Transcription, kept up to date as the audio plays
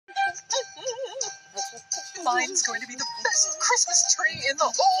Mine's going to be the best Christmas tree in the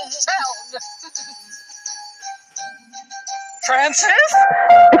whole town. Francis?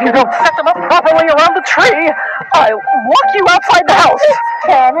 If you don't set them up properly around the tree, I'll lock you outside the house.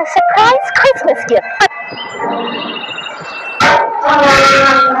 And a surprise Christmas gift.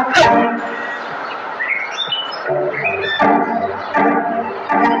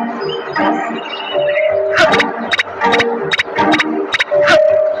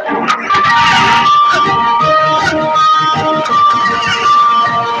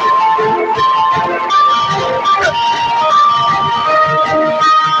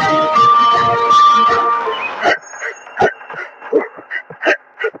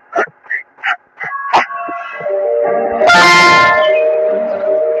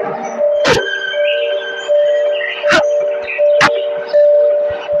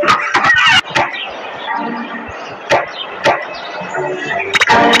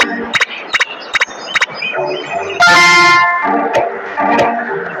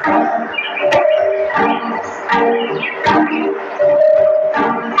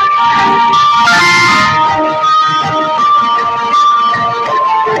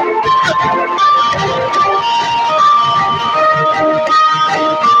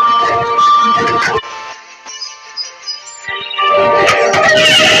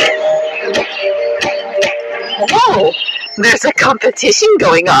 Whoa, there's a competition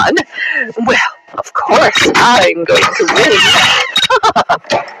going on. Well, of course, I'm going to win.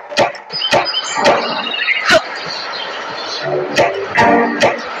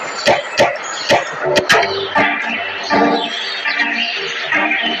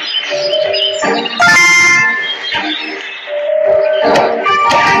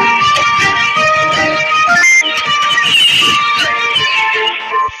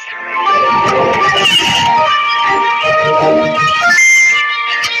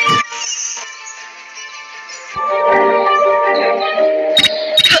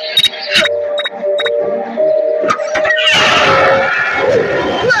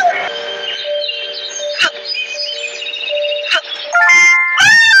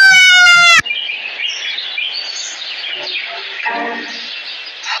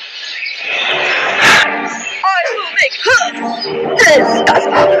 This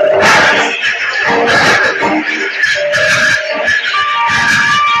doesn't.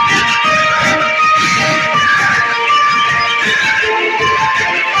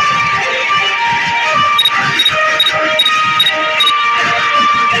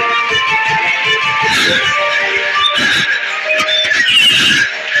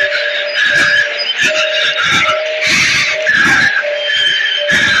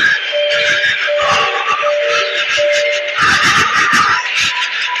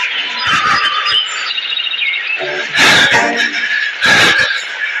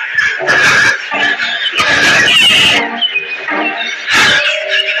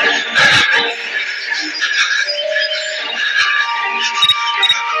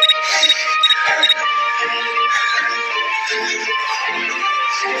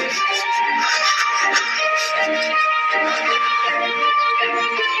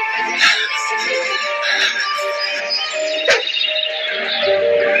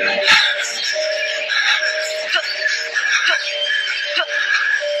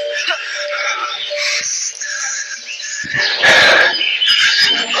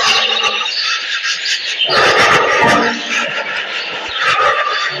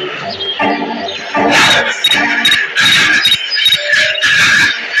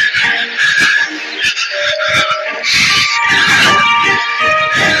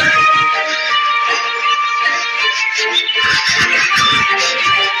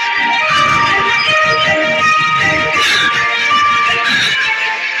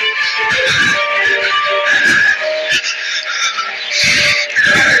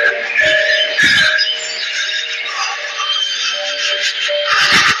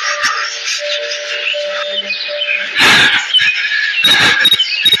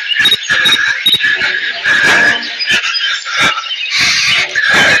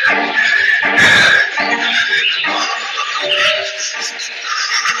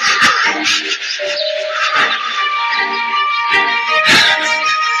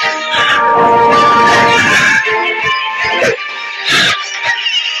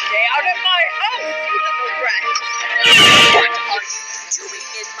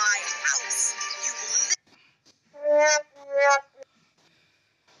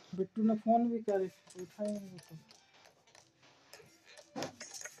 Bittu ने phone भी कर उठाया नहीं तो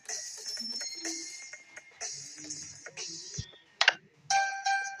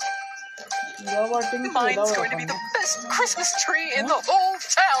Mine's going to be the best Christmas tree in the whole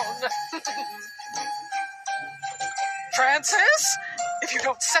town. Francis, if you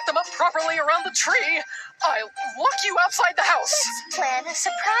don't set them up properly around the tree, I'll lock you outside the house. Let's plan a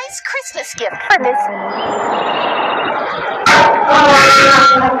surprise Christmas gift for Miss...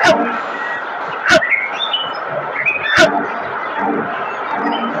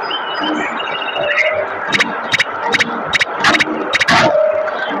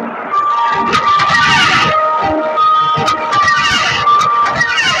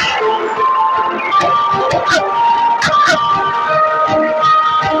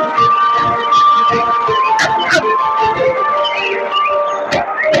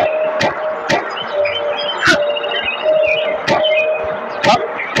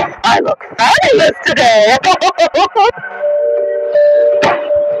 I look fabulous today.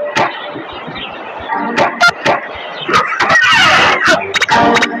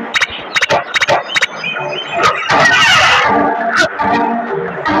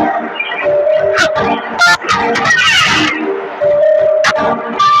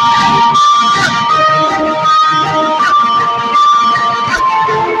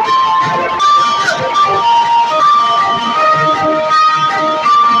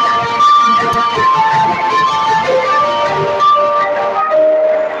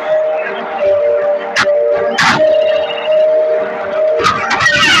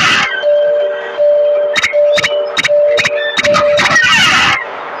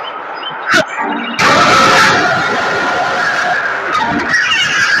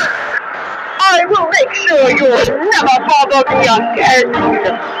 I will make sure you'll never bother me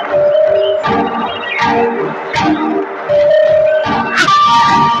again.